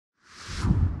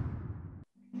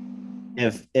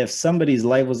if somebody's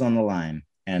life was on the line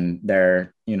and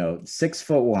they're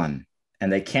 6'1"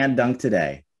 and they can't dunk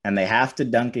today and they have to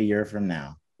dunk a year from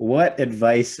now, what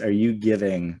advice are you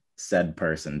giving said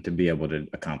person to be able to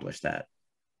accomplish that?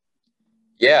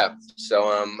 Yeah. So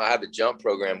I have a jump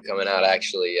program coming out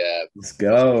actually Let's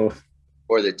go.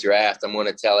 for the draft. I'm going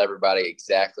to tell everybody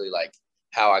exactly like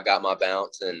how I got my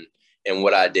bounce and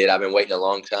what I did. I've been waiting a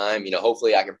long time.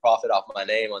 Hopefully I can profit off my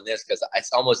name on this because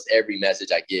it's almost every message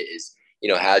I get is,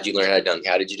 how did you learn how to dunk?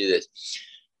 How did you do this?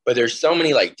 But there's so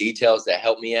many like details that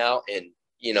help me out, and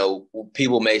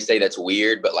people may say that's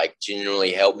weird, but like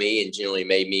genuinely helped me and genuinely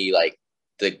made me like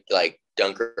the like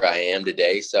dunker I am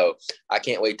today. So I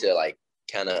can't wait to like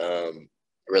kind of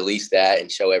release that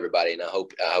and show everybody, and I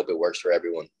hope it works for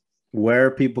everyone. Where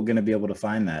are people going to be able to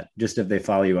find that? Just if they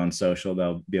follow you on social,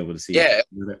 they'll be able to see Yeah.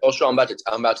 it. Also, I'm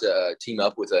about to team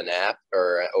up with an app,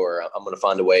 or I'm going to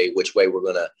find a way which way we're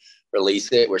going to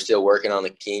release it. We're still working on the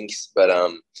kinks, but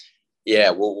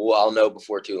yeah, I'll know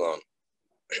before too long.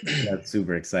 That's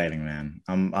super exciting, man.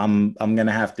 I'm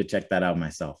gonna have to check that out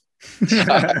myself.